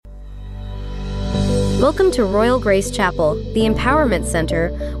Welcome to Royal Grace Chapel, the Empowerment Center,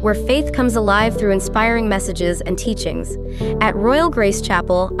 where faith comes alive through inspiring messages and teachings. At Royal Grace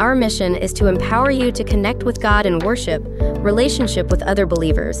Chapel, our mission is to empower you to connect with God in worship, relationship with other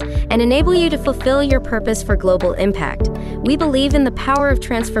believers, and enable you to fulfill your purpose for global impact. We believe in the power of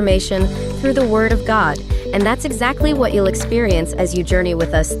transformation through the Word of God, and that's exactly what you'll experience as you journey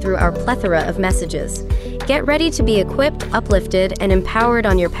with us through our plethora of messages. Get ready to be equipped, uplifted, and empowered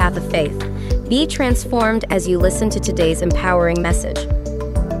on your path of faith. Be transformed as you listen to today's empowering message.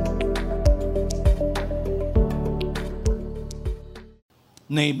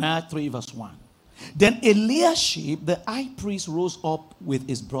 Nehemiah 3 verse 1. Then Eliashib, the high priest, rose up with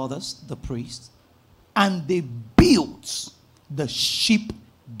his brothers, the priests, and they built the sheep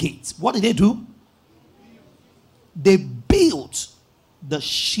gate. What did they do? They built the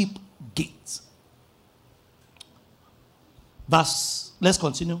sheep gate. Let's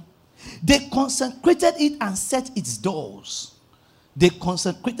continue. They consecrated it and set its doors. They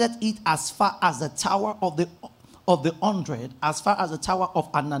consecrated it as far as the tower of the 100, as far as the tower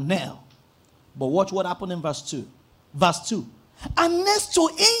of Ananel. But watch what happened in verse 2. Verse 2. And next to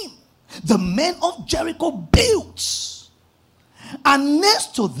him, the men of Jericho built. And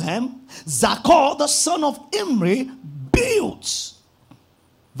next to them, Zachor, the son of Imri, built.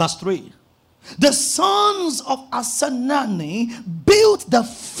 Verse 3. The sons of Asanani built the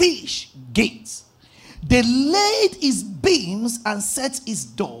fish gates. They laid his beams and set his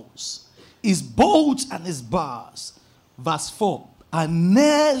doors, his bolts and his bars. Verse 4. And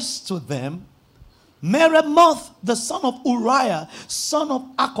next to them, Meremoth, the son of Uriah, son of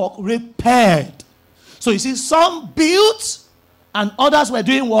Akok, repaired. So you see, some built and others were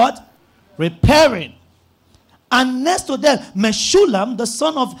doing what? Repairing. And next to them, Meshulam, the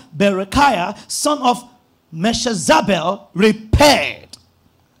son of Berechiah, son of Meshezabel, repaired.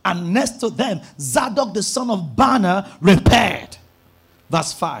 And next to them, Zadok, the son of Bana, repaired.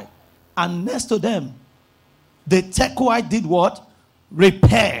 Verse 5. And next to them, the Tekoite did what?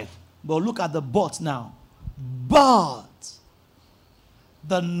 Repaired. But look at the but now. But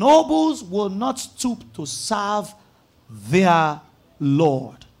the nobles will not stoop to serve their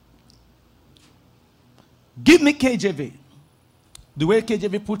Lord. Give me KJV. The way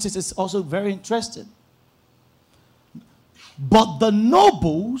KJV puts it is also very interesting. But the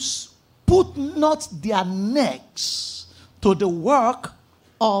nobles put not their necks to the work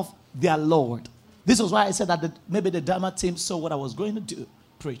of their Lord. This was why I said that maybe the drama team saw what I was going to do,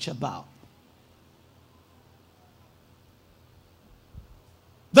 preach about.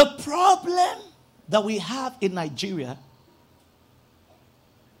 The problem that we have in Nigeria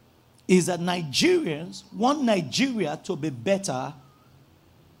is that Nigerians want Nigeria to be better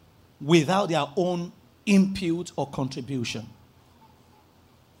without their own input or contribution.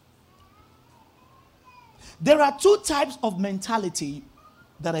 There are two types of mentality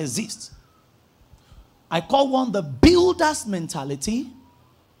that exist. I call one the builder's mentality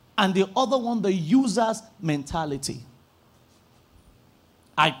and the other one the user's mentality.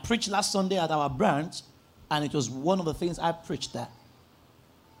 I preached last Sunday at our branch, and it was one of the things I preached there.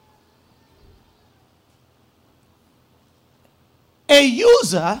 A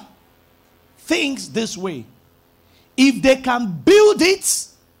user thinks this way: if they can build it,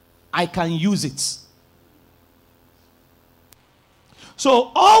 I can use it.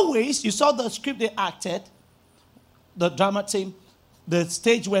 So always, you saw the script they acted, the drama team, the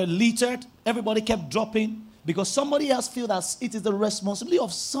stage were littered, everybody kept dropping, because somebody else feels that it is the responsibility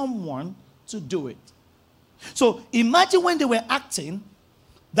of someone to do it. So imagine when they were acting,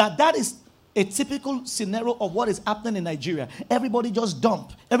 that is a typical scenario of what is happening in Nigeria. Everybody just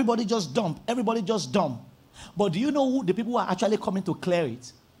dump. Everybody just dump. Everybody just dump. But do you know who the people who are actually coming to clear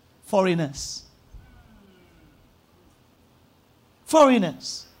it? Foreigners.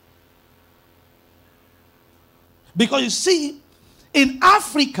 Foreigners. Because you see, in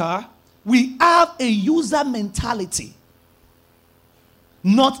Africa, we have a user mentality.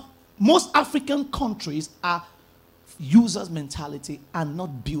 Most African countries are user's mentality and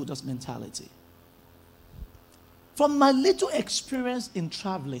not builder's mentality. From my little experience in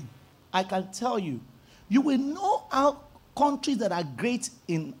traveling, I can tell you, you will know how countries that are great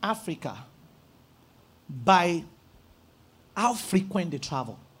in Africa by how frequent they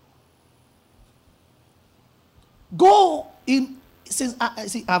travel. Since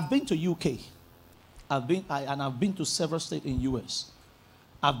I've been to UK, I've been to several states in US.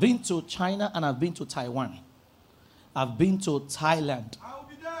 I've been to China and I've been to Taiwan. I've been to Thailand.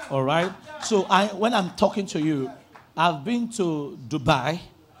 All right. So when I'm talking to you, I've been to Dubai.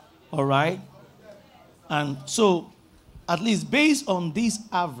 All right. And so At least based on this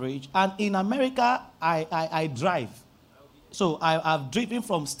average. And in America, I drive. So I've driven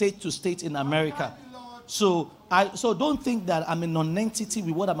from state to state in America. So don't think that I'm a non-entity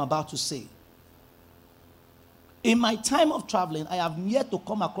with what I'm about to say. In my time of traveling, I have yet to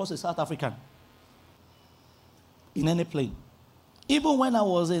come across a South African in any plane. Even when I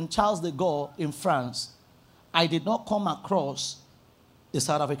was in Charles de Gaulle in France, I did not come across a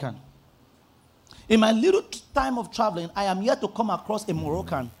South African. In my little time of traveling, I am yet to come across a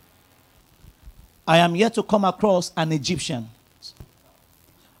Moroccan. I am yet to come across an Egyptian.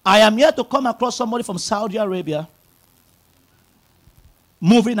 I am yet to come across somebody from Saudi Arabia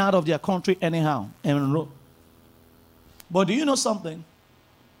moving out of their country anyhow. But do you know something?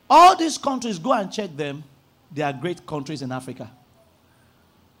 All these countries, go and check them. They are great countries in Africa.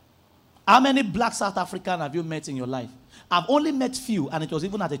 How many black South Africans have you met in your life? I've only met few, and it was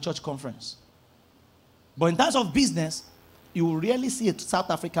even at a church conference. But in terms of business, you will rarely see a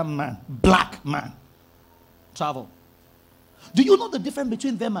South African man, black man, travel. Do you know the difference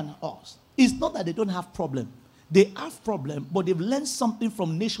between them and us? It's not that they don't have problem. They have problem, but they've learned something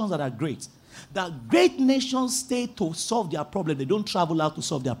from nations that are great. That great nations stay to solve their problem. They don't travel out to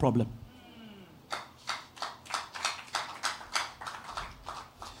solve their problem.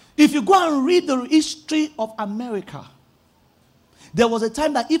 If you go and read the history of America, there was a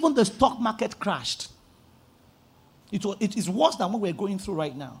time that even the stock market crashed. It is worse than what we're going through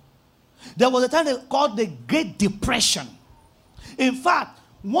right now. There was a time they called the Great Depression. In fact,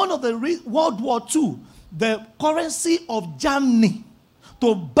 one of the World War II, the currency of Germany,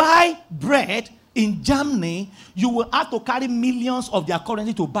 to buy bread in Germany, you will have to carry millions of their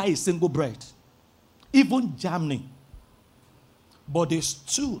currency to buy a single bread. Even Germany. But they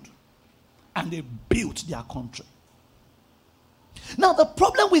stood and they built their country. Now, the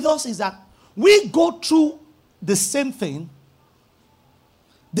problem with us is that we go through the same thing.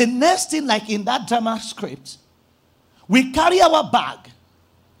 The next thing, like in that drama script, we carry our bag.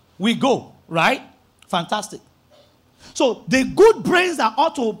 We go, right? Fantastic. So the good brains that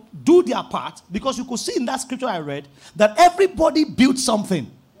ought to do their part, because you could see in that scripture I read that everybody built something.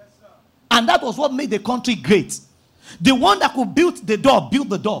 Yes, and that was what made the country great. The one that could build the door, built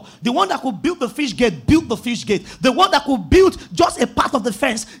the door. The one that could build the fish gate, built the fish gate. The one that could build just a part of the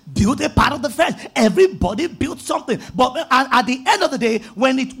fence, built a part of the fence. Everybody built something. But at the end of the day,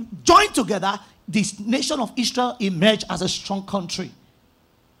 when it joined together, this nation of Israel emerged as a strong country.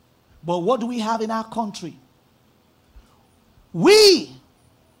 But what do we have in our country? We,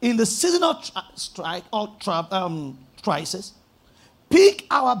 in the season of strike or crisis, pick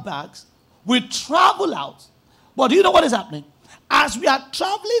our bags, we travel out. But do you know what is happening? As we are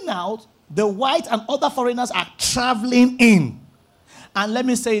traveling out, the white and other foreigners are traveling in. And let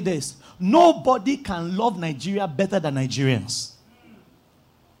me say this. Nobody can love Nigeria better than Nigerians.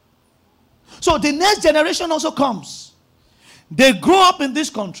 So the next generation also comes. They grow up in this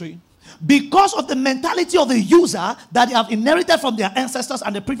country because of the mentality of the user that they have inherited from their ancestors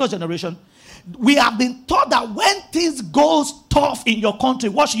and the previous generation. We have been taught that when things go tough in your country,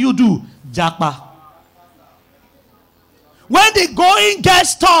 what should you do? Japa. When the going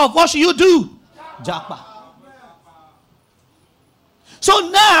gets tough, what should you do? Japa. So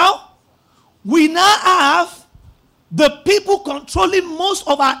now, we now have the people controlling most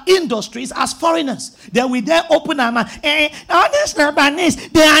of our industries as foreigners. Then we then open our mouth. All these Lebanese,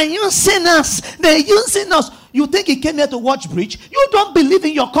 they are using us. They're using us. You think he came here to watch bridge? You don't believe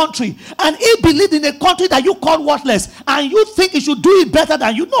in your country. And he believed in a country that you call worthless. And you think he should do it better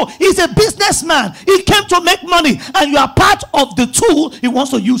than you. No, he's a businessman. He came to make money. And you are part of the tool he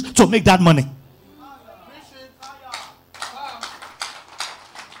wants to use to make that money.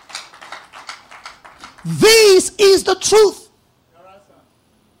 This is the truth.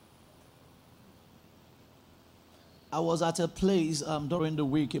 I was at a place during the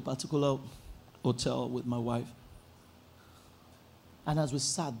week, a particular hotel with my wife. And as we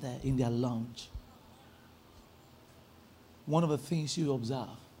sat there in their lounge, one of the things you observe,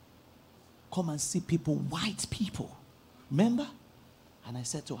 come and see people, white people. Remember? And I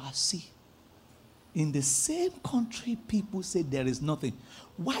said to her, see, in the same country, people say there is nothing.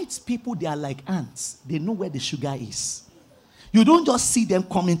 White people, they are like ants. They know where the sugar is. You don't just see them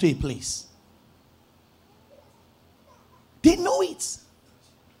come into a place. They know it.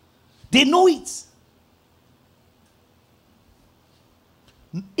 They know it.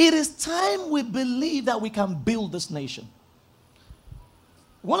 It is time we believe that we can build this nation.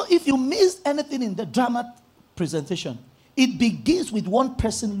 Well, if you missed anything in the drama presentation, it begins with one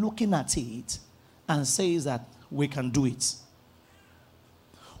person looking at it and says that we can do it.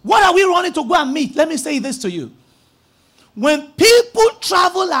 What are we running to go and meet? Let me say this to you. when people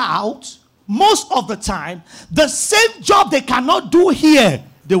travel out, most of the time, the same job they cannot do here,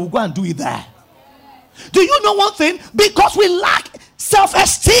 they will go and do it there. Do you know one thing? Because we lack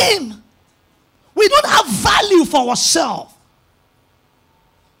self-esteem. We don't have value for ourselves.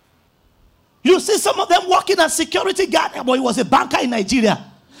 You see some of them working as security guard, but he was a banker in Nigeria.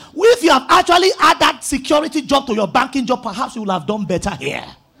 If you have actually had that security job to your banking job, perhaps you will have done better here.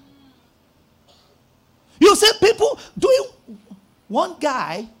 You see people doing, one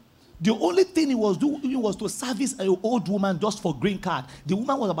guy, the only thing he was doing was to service an old woman just for green card. The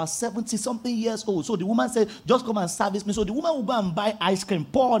woman was about 70-something years old. So the woman said, just come and service me. So the woman will go and buy ice cream,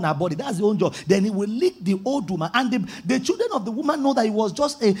 pour on her body. That's the own job. Then he will lick the old woman. And the children of the woman know that he was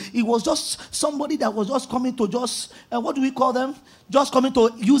just somebody that was just coming to just, what do we call them? Just coming to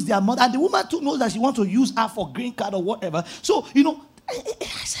use their mother. And the woman too knows that she wants to use her for green card or whatever. So, I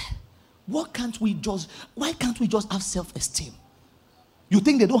said, why can't we just have self-esteem? You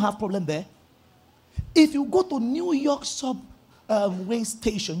think they don't have problem there? If you go to New York subway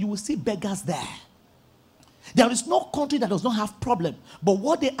station, you will see beggars there. There is no country that does not have problem. But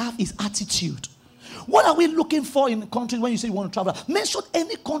what they have is attitude. What are we looking for in countries when you say you want to travel? Mention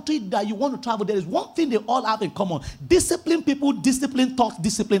any country that you want to travel. There is one thing they all have in common. Disciplined people, disciplined thought,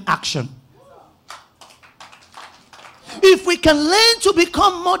 disciplined action. If we can learn to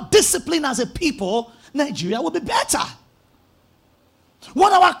become more disciplined as a people, Nigeria will be better.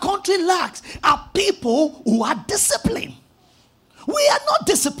 What our country lacks are people who are disciplined. We are not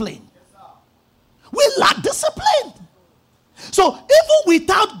disciplined. We lack discipline. So even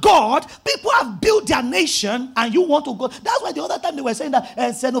without God, people have built their nation and you want to go. That's why the other time they were saying that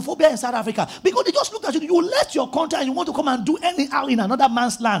xenophobia in South Africa. Because they just look at you. You left your country and you want to come and do anyhow in another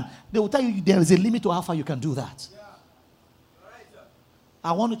man's land. They will tell you there is a limit to how far you can do that.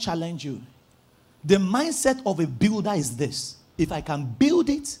 I want to challenge you. The mindset of a builder is this. If I can build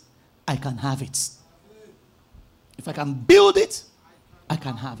it, I can have it. If I can build it, I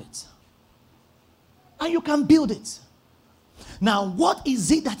can have it. And you can build it. Now, what is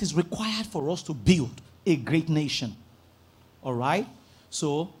it that is required for us to build a great nation? All right?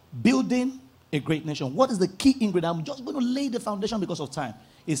 So, building a great nation. What is the key ingredient? I'm just going to lay the foundation because of time.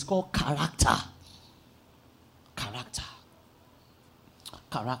 It's called character. Character.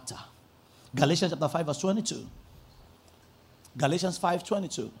 Character. Galatians chapter 5 verse 22. Galatians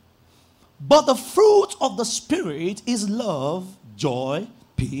 5:22. But the fruit of the Spirit is love, joy,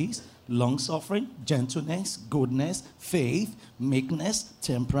 peace, long-suffering, gentleness, goodness, faith, meekness,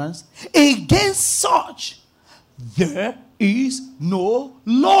 temperance. Against such there is no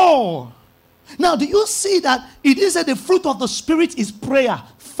law. Now, do you see that it is that the fruit of the Spirit is prayer,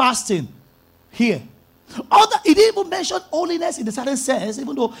 fasting here? It didn't even mention holiness in a certain sense,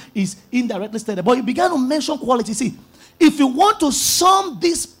 even though it's indirectly stated. But it began to mention quality. See, if you want to sum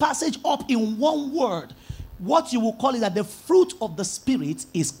this passage up in one word, what you will call it that the fruit of the Spirit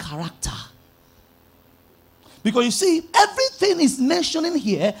is character. Because you see, everything is mentioning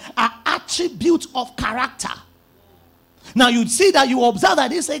here are attributes of character. Now you see that you observe that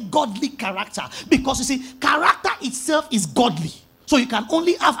they say godly character. Because you see, character itself is godly. So you can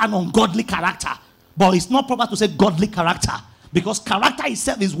only have an ungodly character. But it's not proper to say godly character. Because character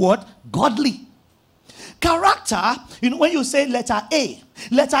itself is what? Godly. Character, when you say letter A,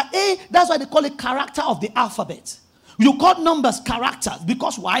 that's why they call it character of the alphabet. You call numbers characters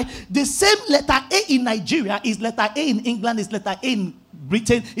because why? The same letter A in Nigeria is letter A in England, is letter A in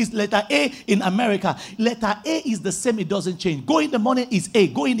Britain, is letter A in America. Letter A is the same, it doesn't change. Go in the morning is A,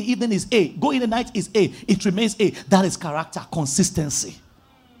 go in the evening is A, go in the night is A. It remains A. That is character, consistency.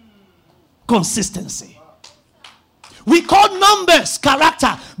 Consistency. We call numbers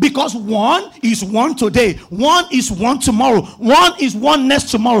character because 1 is 1 today, 1 is 1 tomorrow, 1 is 1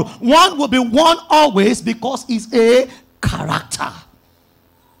 next tomorrow. 1 will be 1 always because it's a character.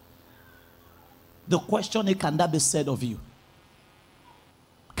 The question is, can that be said of you?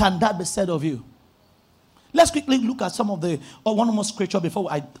 Can that be said of you? Let's quickly look at some of one more scripture before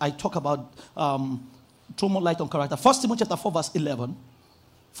I talk about throw more light on character. 1 Timothy chapter 4 verse 11.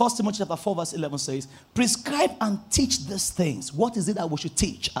 1 Timothy chapter 4 verse 11 says, prescribe and teach these things. What is it that we should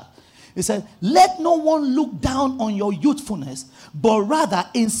teach? It said, let no one look down on your youthfulness, but rather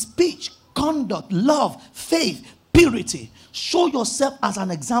in speech, conduct, love, faith, purity. Show yourself as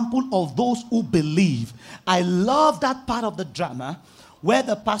an example of those who believe. I love that part of the drama where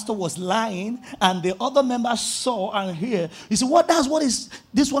the pastor was lying and the other members saw and hear. You see,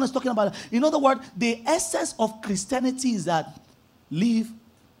 this one is talking about. In other words, the essence of Christianity is that live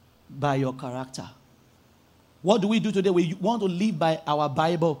by your character. What do we do today? We want to live by our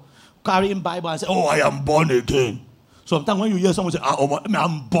Bible, carrying Bible and say, oh, I am born again. Sometimes when you hear someone say,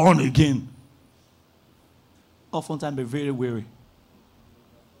 I'm born again, oftentimes be very weary.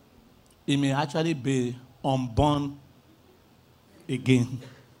 It may actually be unborn again.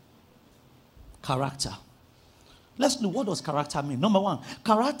 Character. Let's look, what does character mean? Number one,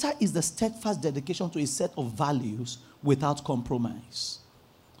 character is the steadfast dedication to a set of values without compromise.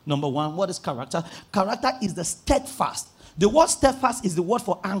 Number one, what is character? Character is the steadfast. The word steadfast is the word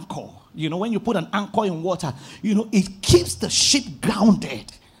for anchor. You know, when you put an anchor in water, you know, it keeps the ship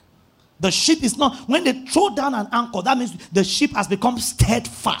grounded. The ship is not, when they throw down an anchor, that means the ship has become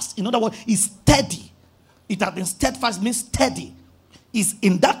steadfast. In other words, it's steady. It has been steadfast, means steady. It's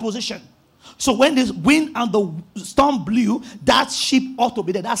in that position. So when the wind and the storm blew, that ship ought to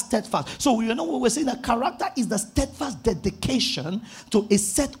be there. That's steadfast. So you know what we're saying? That character is the steadfast dedication to a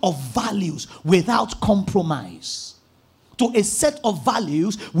set of values without compromise. To a set of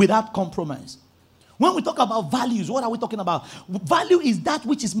values without compromise. When we talk about values, what are we talking about? Value is that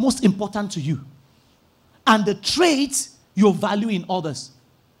which is most important to you. And the traits you value in others.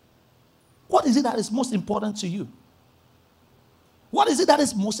 What is it that is most important to you? What is it that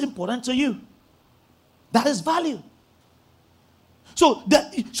is most important to you? That is value. So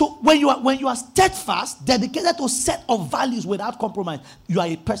when you are steadfast, dedicated to a set of values without compromise, you are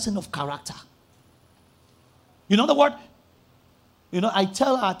a person of character. You know the word? You know, I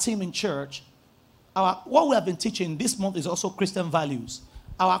tell our team in church, what we have been teaching this month is also Christian values.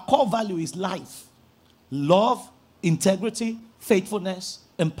 Our core value is life, love, integrity, faithfulness,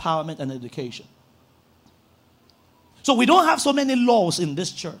 empowerment, and education. So we don't have so many laws in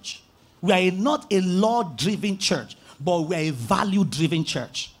this church. We are not a law-driven church, but we are a value-driven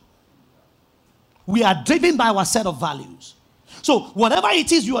church. We are driven by our set of values. So whatever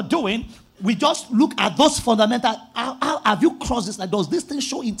it is you are doing, we just look at those fundamentals. How have you crossed this? Does this thing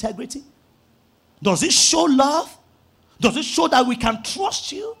show integrity? Does it show love? Does it show that we can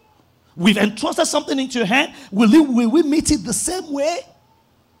trust you? We've entrusted something into your hand. Will we meet it the same way?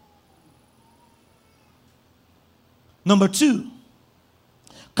 Number two,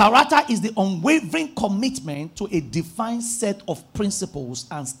 character is the unwavering commitment to a defined set of principles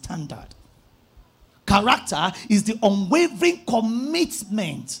and standards. Character is the unwavering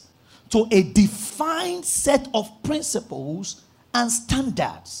commitment to a defined set of principles and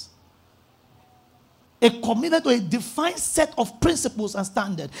standards. A commitment to a defined set of principles and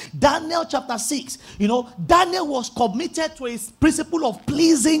standards. Daniel chapter 6, you know, Daniel was committed to a principle of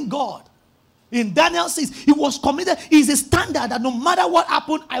pleasing God. In Daniel 6, he was committed. It's a standard that no matter what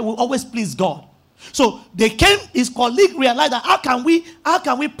happened, I will always please God. So they came, his colleague realized that how can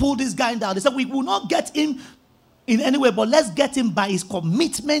we pull this guy down? They said, we will not get him in any way, but let's get him by his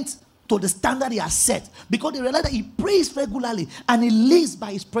commitment to the standard he has set. Because they realized that he prays regularly and he lives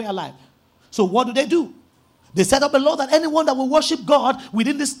by his prayer life. So what do? They set up a law that anyone that will worship God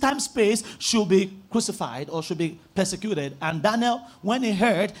within this time space should be crucified or should be persecuted. And Daniel, when he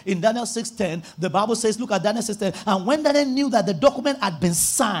heard in Daniel 6:10, the Bible says, look at Daniel 6:10, and when Daniel knew that the document had been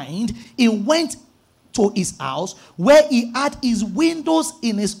signed, he went to his house where he had his windows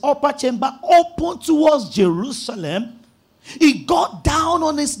in his upper chamber open towards Jerusalem. He got down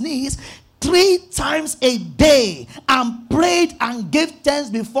on his knees 3 times a day and prayed and gave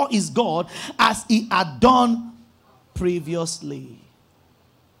thanks before his God as he had done previously.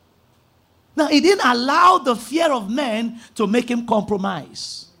 Now, he didn't allow the fear of men to make him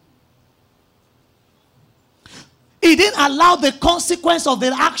compromise. He didn't allow the consequence of the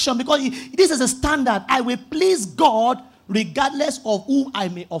action, because this is a standard. I will please God regardless of whom I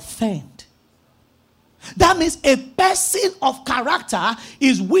may offend. That means a person of character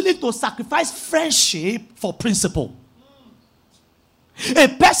is willing to sacrifice friendship for principle. A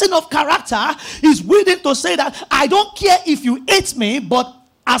person of character is willing to say that I don't care if you hate me, but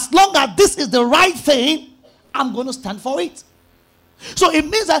as long as this is the right thing, I'm going to stand for it. So it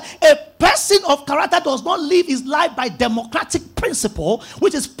means that a person of character does not live his life by democratic principle,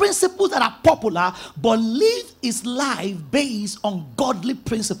 which is principles that are popular, but live his life based on godly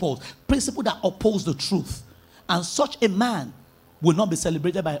principles, principles that oppose the truth. And such a man will not be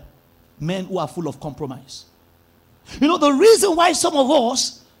celebrated by men who are full of compromise. You know, the reason why some of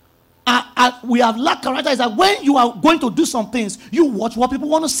us we have lacked character is that when you are going to do some things, you watch what people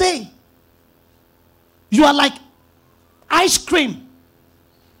want to say. You are like ice cream.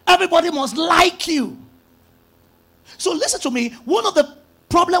 Everybody must like you. So listen to me. One of the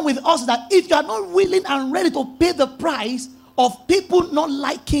problems with us is that if you are not willing and ready to pay the price of people not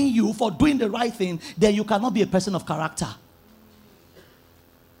liking you for doing the right thing, then you cannot be a person of character.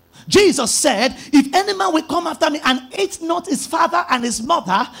 Jesus said, if any man will come after me and hate not his father and his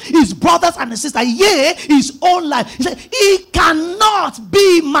mother, his brothers and his sister, yea, his own life, he said, he cannot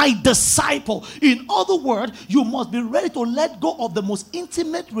be my disciple. In other words, you must be ready to let go of the most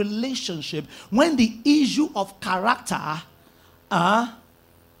intimate relationship when the issue of character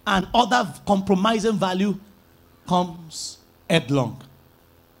and other compromising value comes headlong.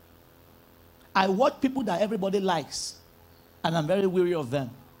 I watch people that everybody likes, and I'm very weary of them.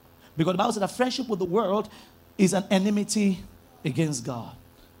 Because the Bible said that friendship with the world is an enmity against God.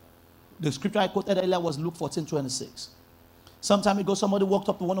 The scripture I quoted earlier was Luke 14:26. Some time ago, somebody walked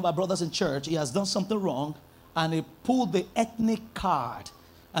up to one of our brothers in church. He has done something wrong, and he pulled the ethnic card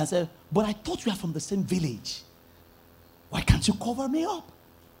and said, but I thought we are from the same village. Why can't you cover me up?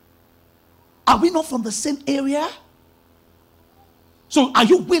 Are we not from the same area? So are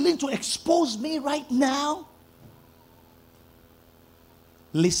you willing to expose me right now?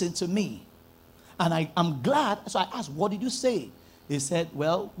 Listen to me. And I'm glad. So I asked, what did you say? He said,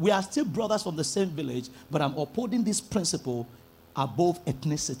 well, we are still brothers from the same village, but I'm upholding this principle above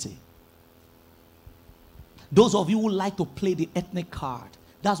ethnicity. Those of you who like to play the ethnic card,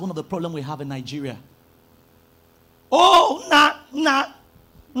 that's one of the problems we have in Nigeria. Oh, nah.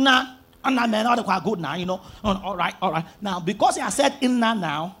 And that man, are quite good now, you know. All right. Now, because he has said inna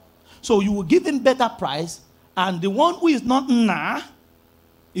now, so you will give him better price, and the one who is not nah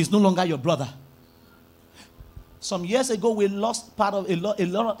is no longer your brother. Some years ago, we lost part of a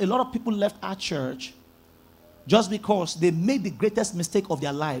lot of people left our church just because they made the greatest mistake of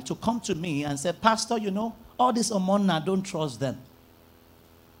their life to come to me and say, Pastor, you know, all this Omonna, don't trust them.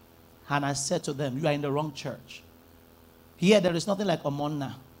 And I said to them, you are in the wrong church. Here, there is nothing like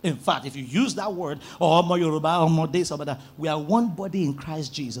Omonna. In fact, if you use that word, or Omo Yoruba, or Omo this, or that, we are one body in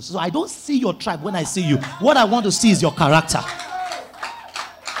Christ Jesus. So I don't see your tribe when I see you. What I want to see is your character.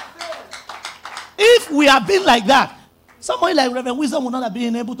 If we have been like that, somebody like Reverend Wisdom would not have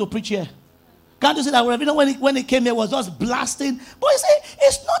been able to preach here. Can't you see that Reverend, when he came here, was just blasting? But he said,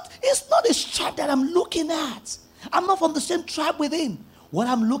 it's not a tribe that I'm looking at. I'm not from the same tribe with him. What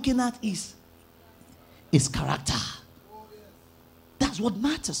I'm looking at is character. That's what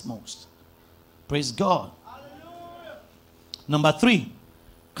matters most. Praise God. Hallelujah. Number 3,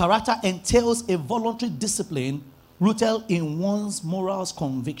 character entails a voluntary discipline rooted in one's moral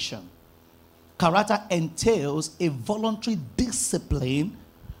conviction. Character entails a voluntary discipline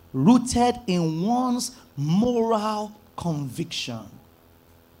rooted in one's moral conviction.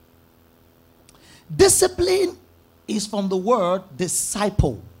 Discipline is from the word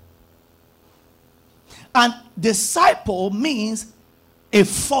disciple. And disciple means a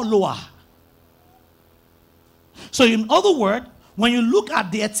follower. So in other words, when you look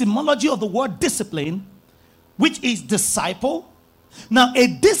at the etymology of the word discipline, which is disciple, now a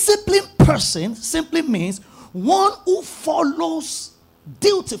disciplined person simply means one who follows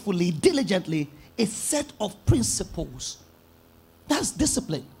dutifully, diligently, a set of principles. That's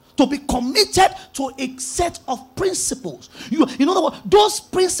discipline. To be committed to a set of principles. You know what? Those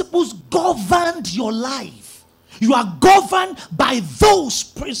principles governed your life. You are governed by those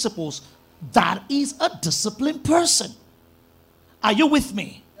principles. That is a disciplined person. Are you with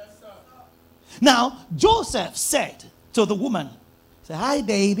me? Yes, sir. Now, Joseph said to the woman, say, hi,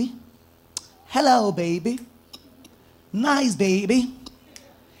 baby. Hello, baby. Nice, baby.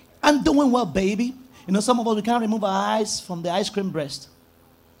 I'm doing well, baby. You know, some of us, we can't remove our eyes from the ice cream breast.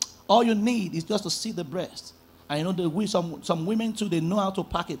 All you need is just to see the breast. And you know, some women too, they know how to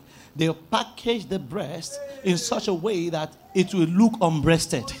pack it. They package the breast in such a way that it will look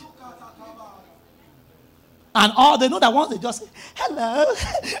unbreasted. And all they know that once they just say, hello.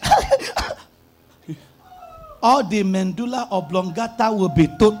 All the medulla oblongata will be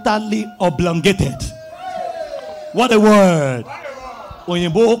totally oblongated. What a word.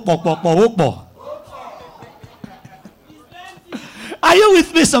 Are you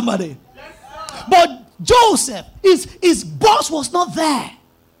with me, somebody? But Joseph, his boss was not there.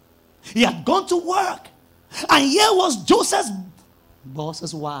 He had gone to work. And here was Joseph's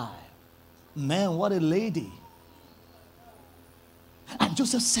boss's wife. Man, what a lady. And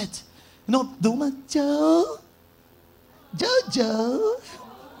Joseph said, you know, the woman, Joe.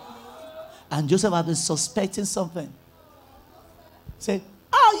 And Joseph had been suspecting something. Said,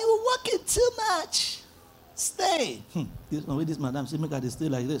 oh, you were working too much. Stay. This madam, see me got to stay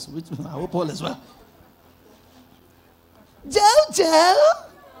like this. I hope all is well. Joe.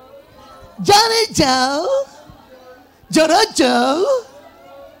 Johnny Joe. Joe.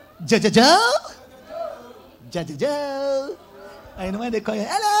 Joe. And when they call you,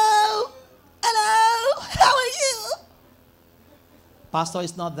 hello, how are you? Pastor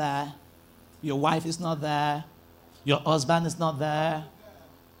is not there. Your wife is not there. Your husband is not there.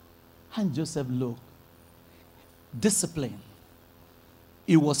 And Joseph looked. Discipline.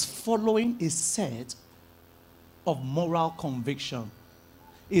 He was following a set of moral conviction.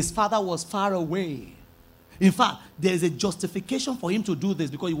 His father was far away. In fact, there is a justification for him to do this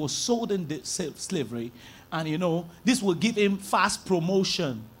because he was sold into slavery. And you know, this will give him fast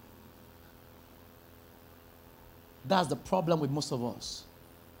promotion. That's the problem with most of us.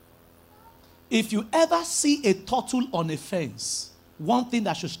 If you ever see a turtle on a fence, one thing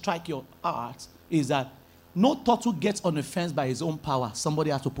that should strike your heart is that no turtle gets on a fence by his own power.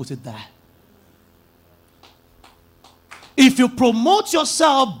 Somebody has to put it there. If you promote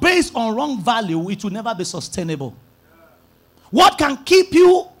yourself based on wrong value, it will never be sustainable. What can keep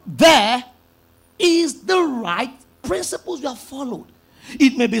you there is the right principles you have followed.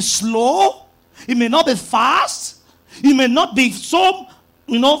 It may be slow. It may not be fast. It may not be so,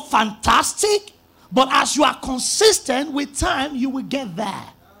 fantastic. But as you are consistent with time, you will get there.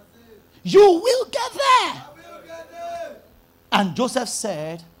 You will get there. And Joseph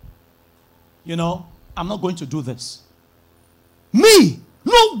said, I'm not going to do this. Me,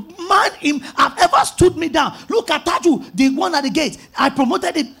 no man have ever stood me down. Look at Taju, the one at the gate. I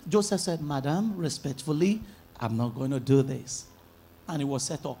promoted him. Joseph said, Madam, respectfully, I'm not going to do this. And he was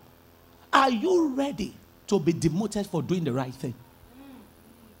set up. Are you ready to be demoted for doing the right thing?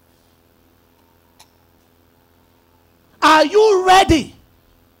 Are you ready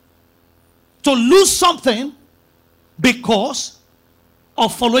to lose something because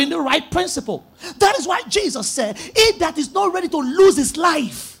of following the right principle? That is why Jesus said, he that is not ready to lose his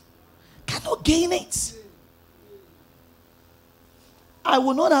life cannot gain it. I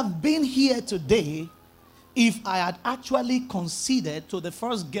would not have been here today if I had actually conceded to the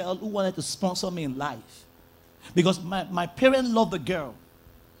first girl who wanted to sponsor me in life. Because my parents loved the girl.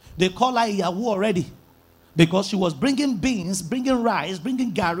 They call her Yahoo already. Because she was bringing beans, bringing rice,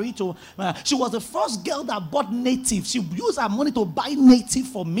 bringing gari to... she was the first girl that bought native. She used her money to buy native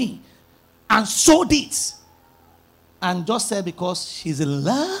for me. And sold it. And just said because she's in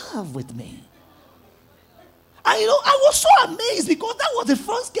love with me. And I was so amazed because that was the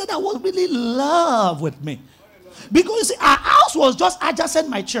first girl that was really in love with me. Because you see, our house was just adjacent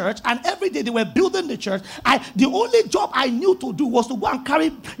my church, and every day they were building the church. The only job I knew to do was to go and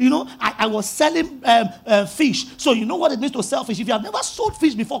carry, I was selling fish. So you know what it means to sell fish. If you have never sold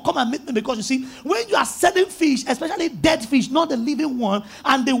fish before, come and meet me, because you see, when you are selling fish, especially dead fish, not the living one,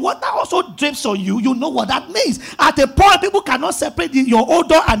 and the water also drips on you, you know what that means. At a point, people cannot separate your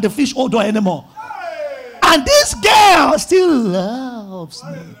odor and the fish odor anymore. And this girl still loves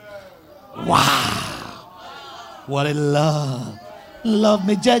me. Wow. What a love. Love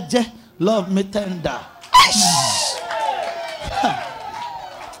me, Jeje. Love me, tender.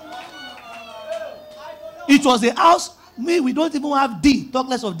 It was a house. We don't even have D. Talk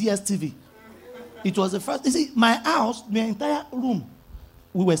less of DSTV. It was the first. You see, my house, my entire room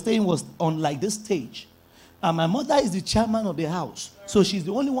we were staying was on like this stage. And my mother is the chairman of the house. So she's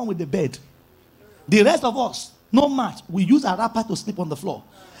the only one with the bed. The rest of us, no match. We use a wrapper to sleep on the floor.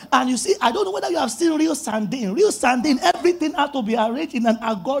 And you see, I don't know whether you have seen real sardine. Real sardine, everything has to be arranged in an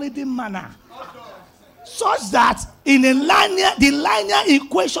algorithm manner. Such that in the linear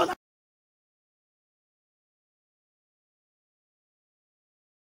equation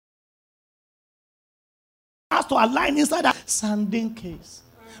has to align inside that sardine case.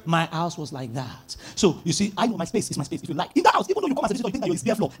 My house was like that. So, you see, I know my space is my space. If you like, in that house, even though you come as a visitor, you think that it's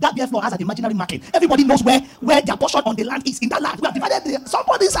bare floor. That bare floor has an imaginary market. Everybody knows where their portion on the land is. In that land, we have divided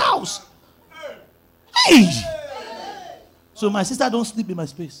somebody's house. Hey! So, my sister don't sleep in my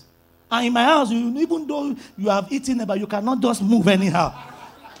space. And in my house, even though you have eaten, but you cannot just move anyhow.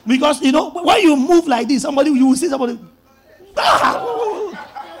 Because, when you move like this, you will see somebody.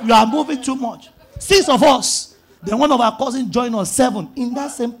 You are moving too much. 6 of us. Then one of our cousins joined us, 7 in that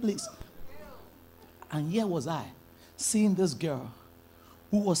same place. And here was I, seeing this girl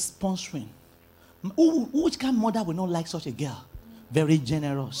who was sponsoring. Which kind of mother would not like such a girl? Very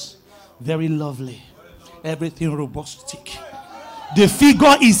generous, very lovely, everything robustic. The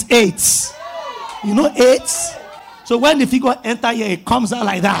figure is 8. 8? So when the figure enters here, it comes out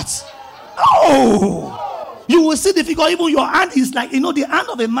like that. Oh! You will see the figure, even your hand is like, the hand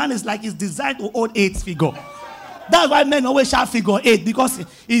of a man is like it's designed to hold 8 figure. That's why men always shout figure 8, because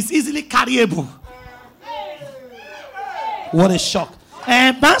it's easily carryable. What a shock.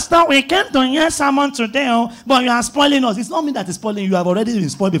 Pastor, we came to hear sermon today, but you are spoiling us. It's not me that is spoiling you. You have already been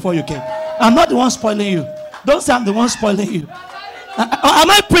spoiled before you came. I'm not the one spoiling you. Don't say I'm the one spoiling you. Am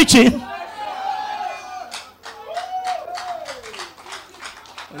I preaching?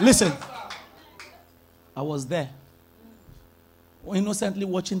 Listen. I was there. Innocently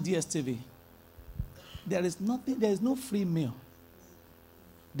watching DSTV. There is no free meal.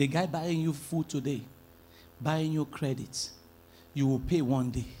 The guy buying you food today, buying you credits, you will pay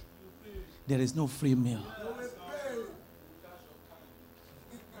one day. There is no free meal.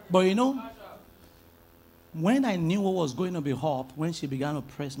 But you know, when I knew what was going to be up, when she began to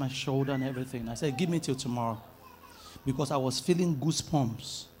press my shoulder and everything, I said, give me till tomorrow. Because I was feeling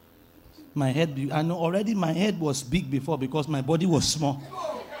goosebumps. My head, I know already my head was big before because my body was small.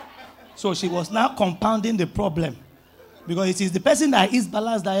 So she was now compounding the problem. Because it is the person that eats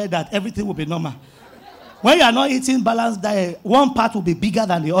balanced diet that everything will be normal. When you are not eating balanced diet, one part will be bigger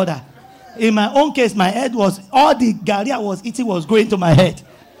than the other. In my own case, my head was, all the gari I was eating was going to my head.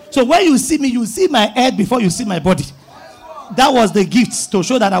 So when you see me, you see my head before you see my body. That was the gift to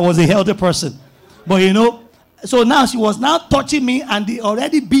show that I was a healthy person. But you know, so now she was now touching me and the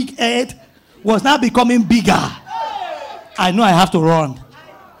already big head was now becoming bigger. I know I have to run.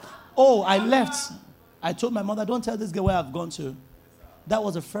 Oh, I left. I told my mother, don't tell this girl where I've gone to. That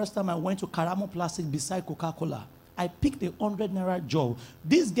was the first time I went to Karamo Plastic beside Coca-Cola. I picked a 100 naira job.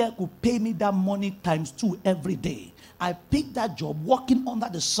 This girl could pay me that money times 2 every day. I picked that job working under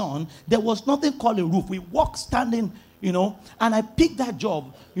the sun. There was nothing called a roof. We walked standing, you know, and I picked that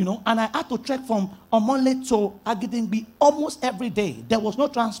job, you know, and I had to trek from Omonle to Agidingbi almost every day. There was no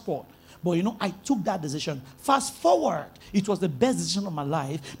transport. But you know, I took that decision. Fast forward, it was the best decision of my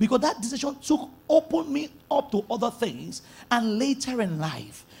life because that decision opened me up to other things. And later in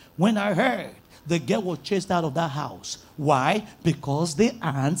life, when I heard the girl was chased out of that house. Why? Because the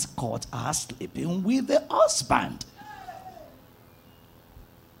aunts caught her sleeping with the husband.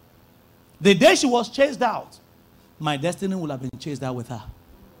 The day she was chased out, my destiny would have been chased out with her.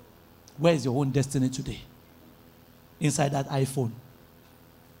 Where is your own destiny today? Inside that iPhone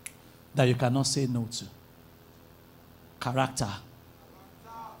that you cannot say no to. Character.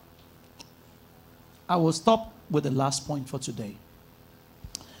 I will stop with the last point for today.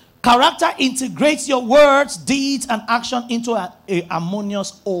 Character integrates your words, deeds, and action into a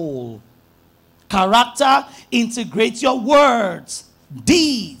harmonious whole. Character integrates your words,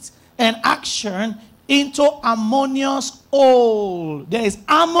 deeds, and action into harmonious whole. There is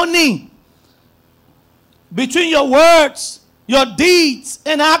harmony between your words, your deeds,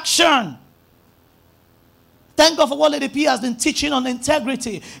 and action. Thank God for what Lady P has been teaching on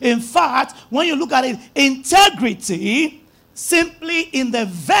integrity. In fact, when you look at it, integrity, simply in the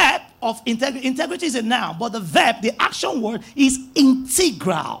verb of integrity, integrity is a noun, but the verb, the action word, is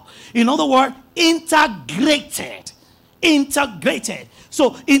integral. In other words, integrated. Integrated.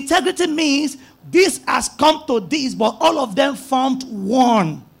 So integrity means this has come to this, but all of them formed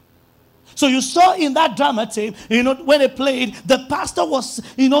one. So you saw in that drama tape, you know, when they played, the pastor was,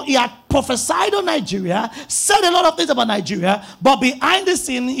 you know, he had prophesied on Nigeria, said a lot of things about Nigeria, but behind the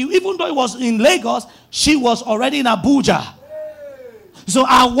scene, even though it was in Lagos, she was already in Abuja. So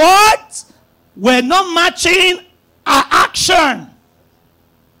our words were not matching our action.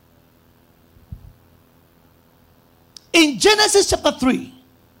 In Genesis chapter 3,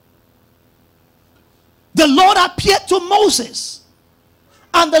 the Lord appeared to Moses.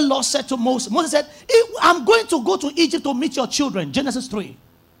 And the Lord said to Moses, Moses said, I'm going to go to Egypt to meet your children. Genesis 3.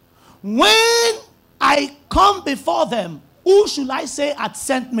 When I come before them, who should I say had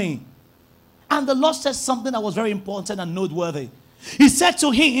sent me? And the Lord said something that was very important and noteworthy. He said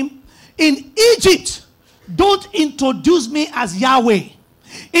to him, in Egypt, don't introduce me as Yahweh.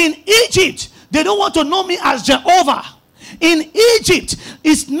 In Egypt, they don't want to know me as Jehovah. In Egypt,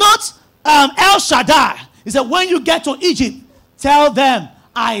 it's not El Shaddai. He said, when you get to Egypt, tell them,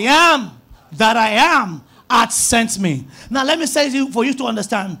 I am that I am hath sent me. Now let me say to you, for you to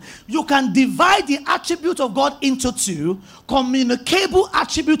understand, you can divide the attribute of God into two: communicable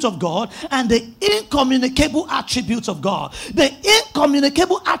attributes of God and the incommunicable attributes of God. The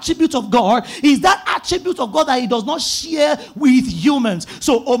incommunicable attribute of God is that attribute of God that he does not share with humans.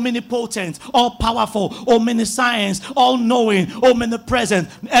 So omnipotent, all powerful, omniscience, all knowing, omnipresent,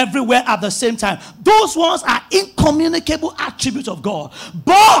 everywhere at the same time. Those ones are incommunicable attributes of God.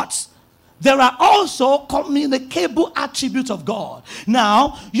 But there are also communicable attributes of God.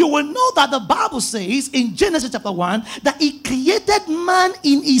 Now, you will know that the Bible says in Genesis chapter 1 that he created man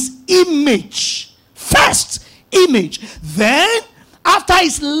in his image. First image. Then, after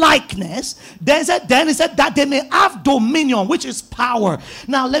his likeness. Then he said that they may have dominion, which is power.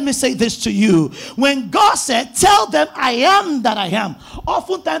 Now let me say this to you. When God said, tell them I am that I am,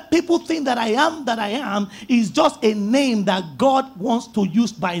 oftentimes people think that I am is just a name that God wants to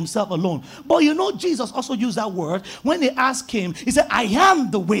use by himself alone. But you know, Jesus also used that word when they asked him. He said, I am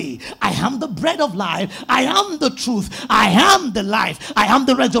the way, I am the bread of life, I am the truth, I am the life, I am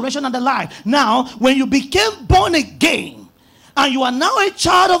the resurrection and the life. Now, when you became born again and you are now a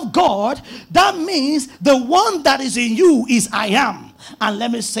child of God, that means the one that is in you is I am. And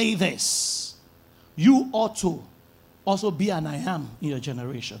let me say this, you ought to also be an I am in your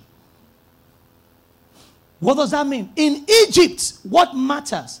generation. What does that mean? In Egypt, what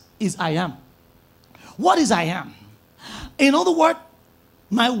matters is I am. What is I am? In other words,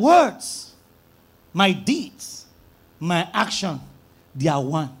 my words, my deeds, my action, they are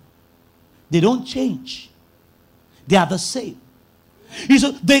one. They don't change. They are the same.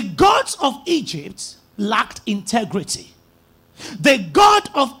 So the gods of Egypt lacked integrity. The God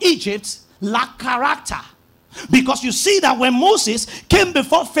of Egypt lacked character. Because you see that when Moses came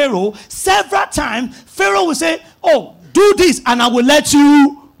before Pharaoh, several times Pharaoh would say, oh, do this and I will let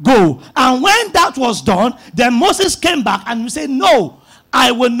you go. And when that was done, then Moses came back and said, no,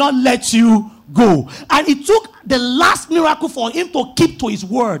 I will not let you go. And it took the last miracle for him to keep to his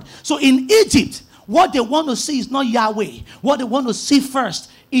word. So in Egypt, what they want to see is not Yahweh. What they want to see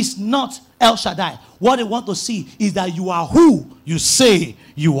first is not El Shaddai. What they want to see is that you are who you say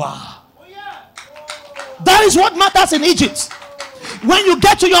you are. That is what matters in Egypt. When you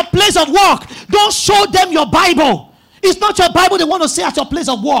get to your place of work, don't show them your Bible. It's not your Bible they want to see at your place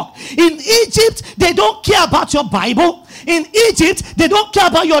of work. In Egypt, they don't care about your Bible. In Egypt, they don't care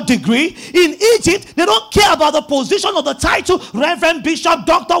about your degree. In Egypt, they don't care about the position or the title, reverend, bishop,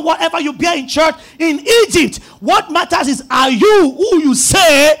 doctor, whatever you bear in church. In Egypt, what matters is, are you who you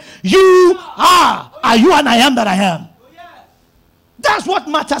say you are? Are you an I am that I am? That's what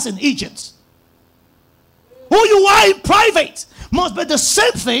matters in Egypt. Who you are in private must be the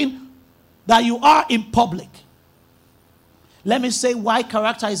same thing that you are in public. Let me say why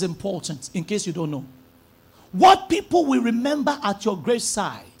character is important, in case you don't know. What people will remember at your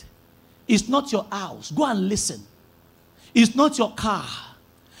graveside is not your house. Go and listen. It's not your car.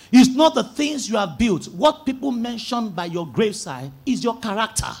 It's not the things you have built. What people mention by your graveside is your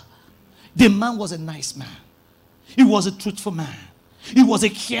character. The man was a nice man. He was a truthful man. He was a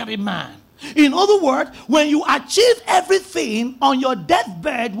caring man. In other words, when you achieve everything on your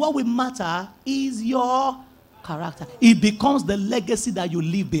deathbed, what will matter is your character. It becomes the legacy that you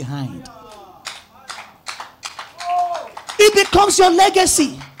leave behind. It becomes your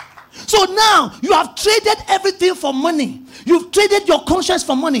legacy. So now you have traded everything for money. You've traded your conscience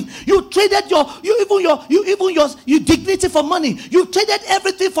for money. You traded your dignity for money. You traded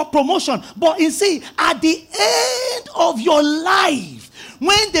everything for promotion. But you see, at the end of your life,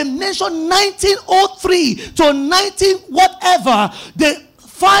 when they mention 1903 to 19 whatever, the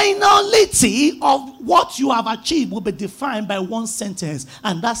finality of what you have achieved will be defined by one sentence.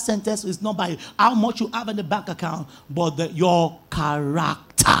 And that sentence is not by how much you have in the bank account, but your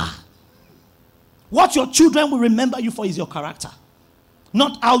character. What your children will remember you for is your character.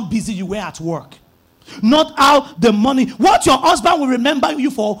 Not how busy you were at work. Not how the money. What your husband will remember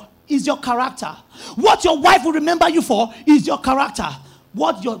you for is your character. What your wife will remember you for is your character.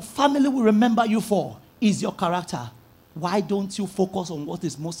 What your family will remember you for is your character. Why don't you focus on what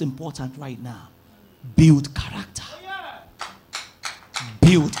is most important right now? Build character.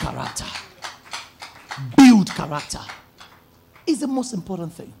 Build character. Build character. It's the most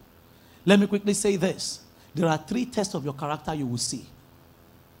important thing. Let me quickly say this. There are 3 tests of your character you will see.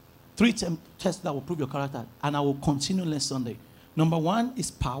 3 tests that will prove your character. And I will continue next Sunday. Number 1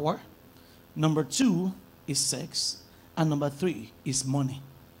 is power. Number 2 is sex. And number 3 is money.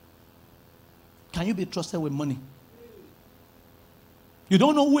 Can you be trusted with money? You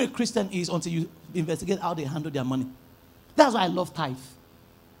don't know who a Christian is until you investigate how they handle their money. That's why I love tithe.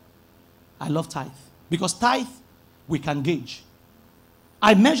 I love tithe. Because tithe, we can gauge.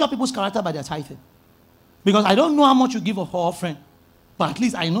 I measure people's character by their tithing. Because I don't know how much you give of offering. But at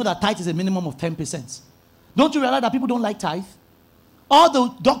least I know that tithe is a minimum of 10%. Don't you realize that people don't like tithe? All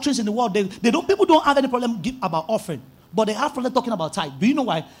the doctrines in the world, people don't have any problem about offering. But they have problem talking about tithe. Do you know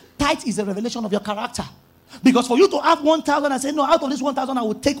why? Tithe is a revelation of your character. Because for you to have 1,000 and say, no, out of this 1,000, I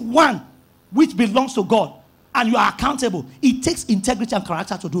will take 1 which belongs to God. And you are accountable. It takes integrity and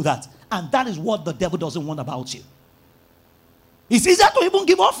character to do that. And that is what the devil doesn't want about you. It's easier to even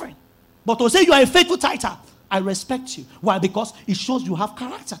give offering. But to say you are a faithful tither, I respect you. Why? Because it shows you have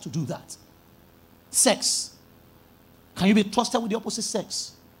character to do that. Sex. Can you be trusted with the opposite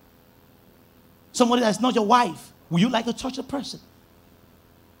sex? Somebody that's not your wife, will you like to touch the person?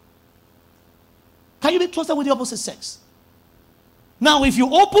 Can you be trusted with the opposite sex? Now, if you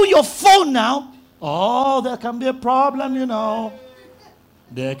open your phone now, there can be a problem, you know.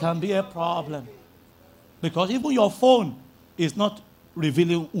 There can be a problem. Because even your phone is not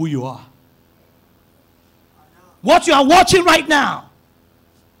revealing who you are. What you are watching right now,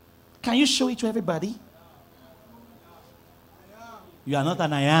 can you show it to everybody? You are not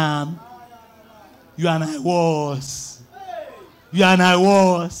an I am. You are an I was. You are an I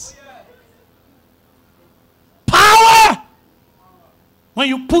was. Power! When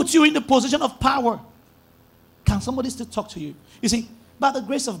you put you in the position of power, can somebody still talk to you? You see, by the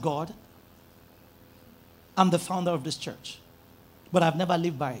grace of God, I'm the founder of this church, but I've never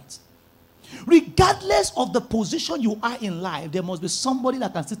lived by it. Regardless of the position you are in life, there must be somebody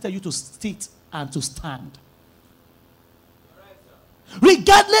that can still tell you to sit and to stand.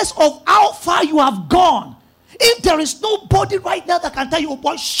 Regardless of how far you have gone, if there is nobody right now that can tell you, oh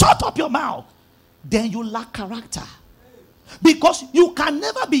boy, shut up your mouth, then you lack character. Because you can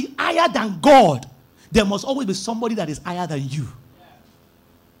never be higher than God. There must always be somebody that is higher than you.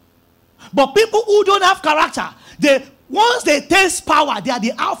 But people who don't have character, once they taste power, they are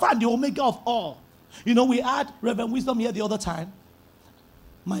the alpha and the omega of all. You know, we had Reverend Wisdom here the other time.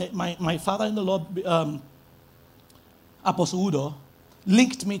 My father in the Lord, Apostle Udo,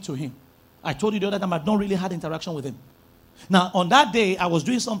 linked me to him. I told you the other time I've not really had interaction with him. Now, on that day, I was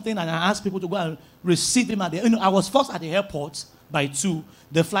doing something and I asked people to go and receive him at the... I was first at the airport by 2.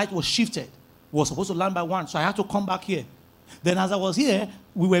 The flight was shifted. We were supposed to land by 1, so I had to come back here. Then as I was here,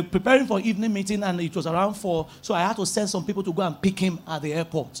 we were preparing for evening meeting and it was around 4, so I had to send some people to go and pick him at the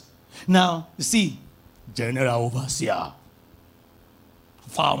airport. Now, you see, General Overseer,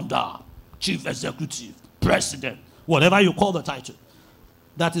 Founder, Chief Executive, President, whatever you call the title,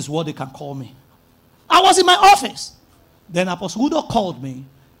 that is what they can call me. I was in my office. Then Apostle Udo called me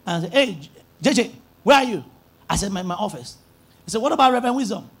and said, hey, JJ, where are you? I said, in my office. He said, what about Reverend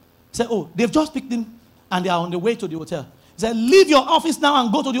Wisdom? He said, oh, they've just picked him and they are on the way to the hotel. He said, leave your office now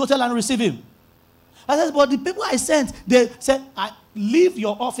and go to the hotel and receive him. I said, but the people I sent, they said, leave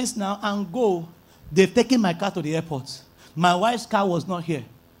your office now and go. They've taken my car to the airport. My wife's car was not here.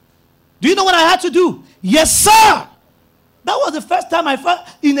 Do you know what I had to do? Yes, sir. That was the first time I felt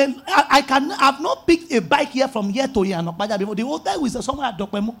I've not picked a bike here from here to here. Before. The hotel was somewhere at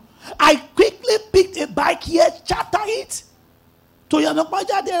Dokpemo. I quickly picked a bike here, charter it to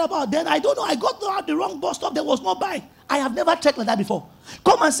Yanokbaja there about. Then I don't know, I got at the wrong bus stop. There was no bike. I have never trekked like that before.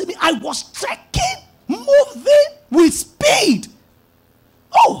 Come and see me. I was trekking, moving with speed.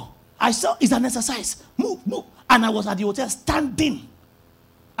 Oh, I saw it's an exercise. Move. And I was at the hotel standing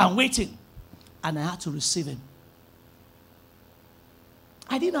and waiting. And I had to receive him.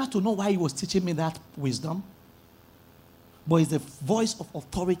 I didn't have to know why he was teaching me that wisdom. But it's the voice of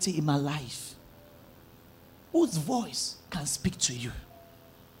authority in my life. Whose voice can speak to you?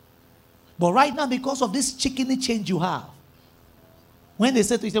 But right now, because of this chickeny change you have, when they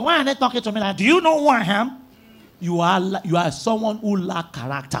say to you, why are they talking to me like, do you know who I am? You are someone who lacks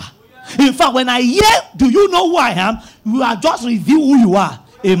character. In fact, when I hear, do you know who I am? You are just reveal who you are.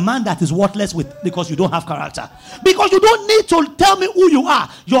 A man that is worthless because you don't have character. Because you don't need to tell me who you are.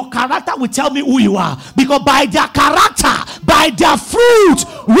 Your character will tell me who you are. Because by their character, by their fruit,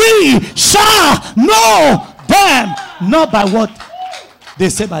 we shall know them. Not by what they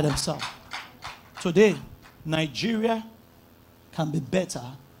say by themselves. Today, Nigeria can be better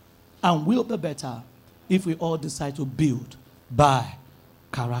and will be better if we all decide to build by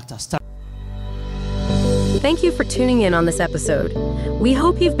character. Thank you for tuning in on this episode. We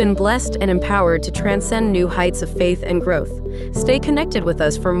hope you've been blessed and empowered to transcend new heights of faith and growth. Stay connected with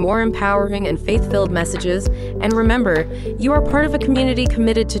us for more empowering and faith-filled messages. And remember, you are part of a community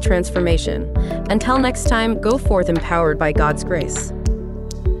committed to transformation. Until next time, go forth empowered by God's grace.